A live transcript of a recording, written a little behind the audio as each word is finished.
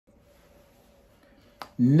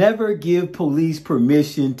Never give police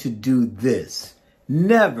permission to do this.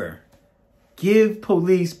 Never give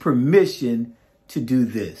police permission to do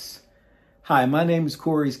this. Hi, my name is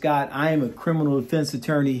Corey Scott. I am a criminal defense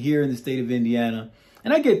attorney here in the state of Indiana.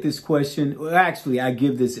 And I get this question, well, actually, I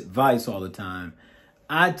give this advice all the time.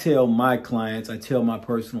 I tell my clients, I tell my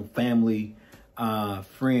personal family,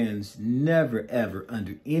 friends, never, ever,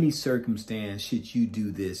 under any circumstance should you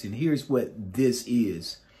do this. And here's what this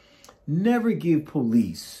is. Never give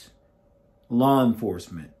police, law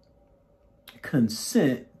enforcement,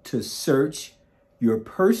 consent to search your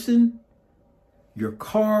person, your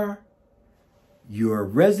car, your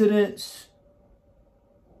residence,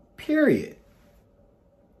 period.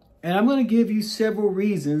 And I'm going to give you several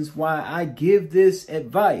reasons why I give this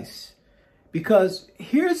advice. Because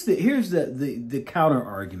here's the counter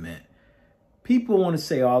argument. People want to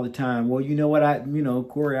say all the time, well, you know what,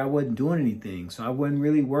 Corey, I wasn't doing anything, so I wasn't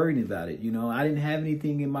really worried about it. I didn't have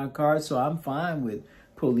anything in my car, so I'm fine with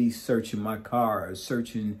police searching my car or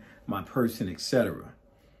searching my person, etc.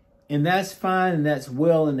 And that's fine, and that's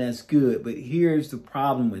well, and that's good. But here's the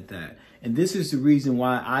problem with that. And this is the reason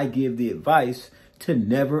why I give the advice to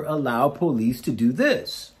never allow police to do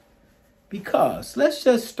this. Because let's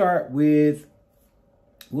just start with,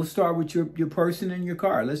 we'll start with your person and your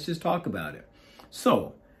car. Let's just talk about it.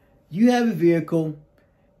 So you have a vehicle,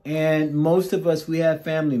 and most of us, we have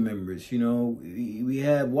family members, we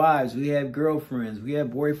have wives, we have girlfriends, we have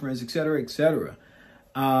boyfriends, etc., etc.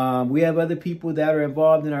 We have other people that are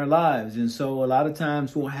involved in our lives. And so a lot of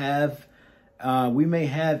times we may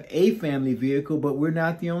have a family vehicle, but we're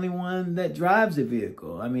not the only one that drives the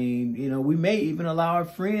vehicle. I mean, we may even allow our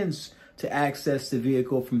friends to access the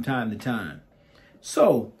vehicle from time to time.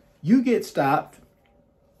 So you get stopped.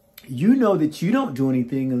 You know that you don't do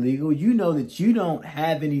anything illegal. You know that you don't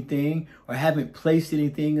have anything or haven't placed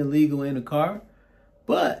anything illegal in the car.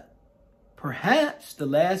 But perhaps the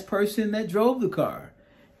last person that drove the car,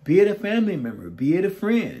 be it a family member, be it a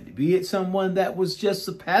friend, be it someone that was just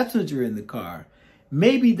a passenger in the car,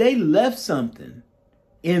 maybe they left something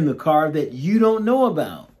in the car that you don't know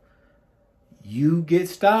about. You get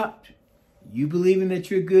stopped. You believing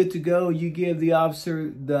that you're good to go. You give the officer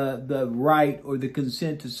the right or the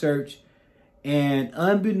consent to search. And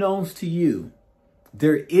unbeknownst to you,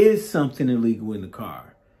 there is something illegal in the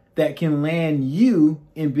car that can land you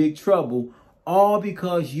in big trouble, all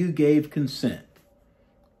because you gave consent.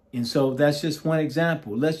 And so that's just one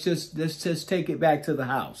example. Let's just take it back to the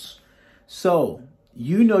house. So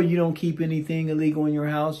you know you don't keep anything illegal in your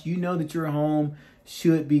house. You know that your home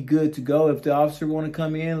should be good to go. If the officer want to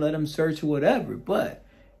come in, let him search or whatever. But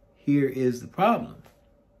here is the problem.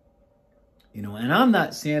 And I'm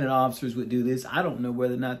not saying that officers would do this. I don't know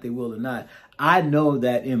whether or not they will or not. I know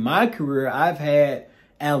that in my career, I've had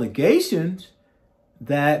allegations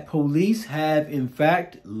that police have, in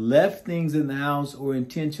fact, left things in the house or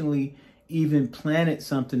intentionally even planted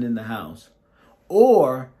something in the house.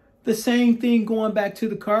 Or the same thing going back to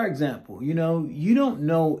the car example. You don't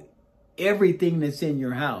know everything that's in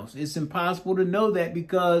your house. It's impossible to know that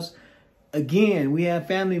because, again, we have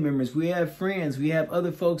family members, we have friends, we have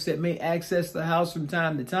other folks that may access the house from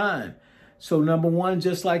time to time. So number one,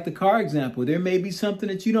 just like the car example, there may be something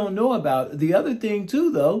that you don't know about. The other thing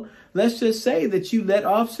too, though, let's just say that you let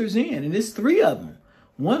officers in, and it's 3 of them.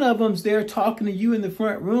 One of them's there talking to you in the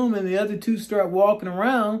front room, and the other 2 start walking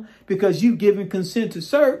around because you've given consent to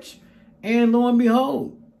search. And lo and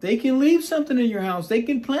behold, they can leave something in your house. They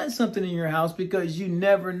can plant something in your house because you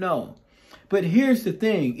never know. But here's the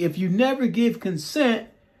thing. If you never give consent,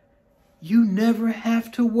 you never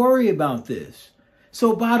have to worry about this.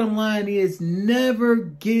 So bottom line is, never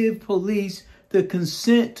give police the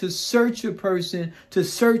consent to search your person, to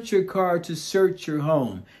search your car, to search your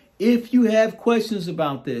home. If you have questions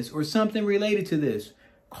about this or something related to this,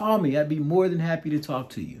 call me. I'd be more than happy to talk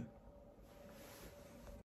to you.